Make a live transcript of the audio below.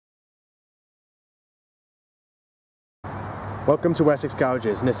Welcome to Wessex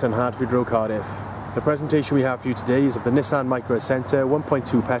Garages, Nissan Hadfield Road, Cardiff. The presentation we have for you today is of the Nissan Micra Acenta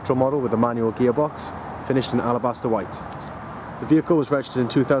 1.2 petrol model with a manual gearbox, finished in Alabaster White. The vehicle was registered in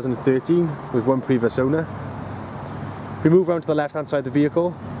 2013 with one previous owner. If we move around to the left hand side of the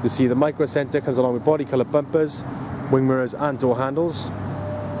vehicle, you'll see the Micra Acenta comes along with body coloured bumpers, wing mirrors and door handles,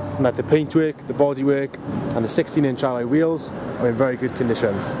 and that the paintwork, the bodywork and the 16-inch alloy wheels are in very good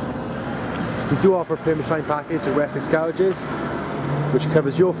condition. We do offer a permit shine package at Wessex Garages, which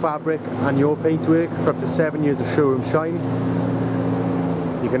covers your fabric and your paintwork for up to 7 years of showroom shine.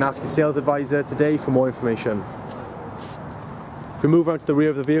 You can ask your sales advisor today for more information. If we move around to the rear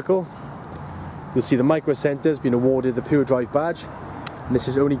of the vehicle, you'll see the Micra Acenta has been awarded the Pure Drive badge, and this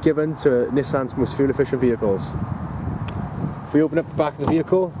is only given to Nissan's most fuel efficient vehicles. If we open up the back of the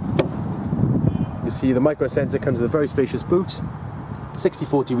vehicle, you'll see the Micra Acenta comes with a very spacious boot,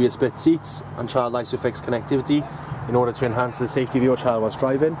 60/40 rear split seats and child ISOFIX connectivity in order to enhance the safety of your child whilst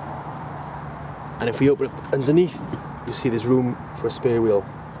driving. And if we open up underneath, you see there's room for a spare wheel.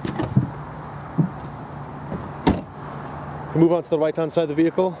 If we move on to the right hand side of the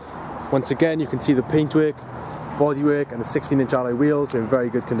vehicle, once again you can see the paintwork, bodywork and the 16-inch alloy wheels are in very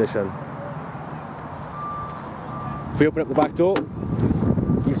good condition. If we open up the back door,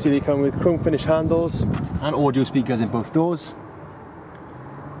 you can see they come with chrome finish handles and audio speakers in both doors.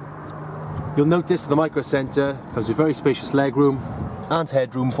 You'll notice the Micra Acenta comes with very spacious legroom and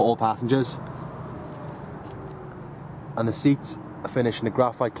headroom for all passengers, and the seats are finished in a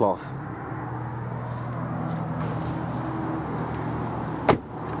graphite cloth.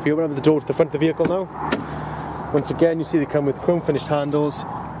 If you open up the door to the front of the vehicle now, once again you see they come with chrome finished handles,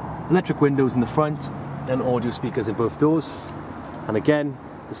 electric windows in the front and audio speakers in both doors, and again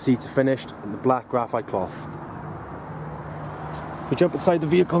the seats are finished in the black graphite cloth. If we jump inside the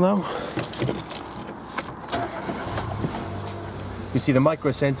vehicle now, you see the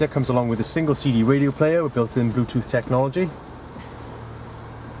Micra Acenta comes along with a single CD radio player with built-in Bluetooth technology.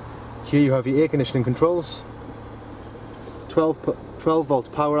 Here you have your air conditioning controls, 12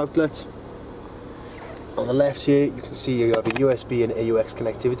 volt power outlet. On the left here you can see you have a USB and AUX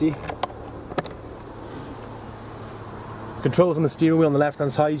connectivity. Controls on the steering wheel on the left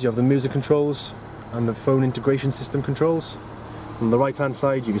hand side, you have the music controls and the phone integration system controls. On the right hand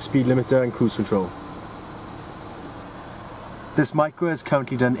side you have your speed limiter and cruise control. This Micra has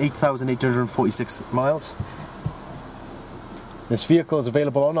currently done 8,846 miles. This vehicle is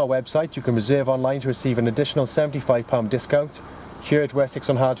available on our website. You can reserve online to receive an additional £75 discount. Here at Wessex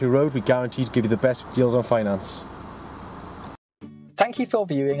on Hadfield Road, we guarantee to give you the best deals on finance. Thank you for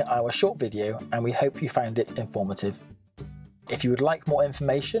viewing our short video, and we hope you found it informative. If you would like more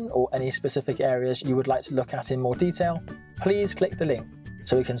information or any specific areas you would like to look at in more detail, please click the link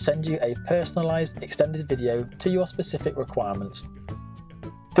so we can send you a personalised extended video to your specific requirements.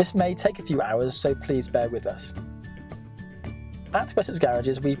 This may take a few hours, so please bear with us. At Wessex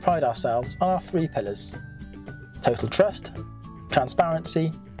Garages, we pride ourselves on our 3 pillars: total trust,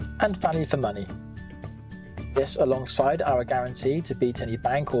 transparency and value for money. This, alongside our guarantee to beat any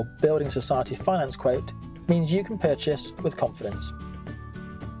bank or building society finance quote, means you can purchase with confidence.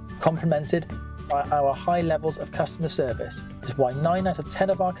 Complemented by our high levels of customer service is why 9 out of 10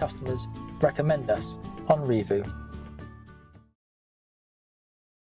 of our customers recommend us on review.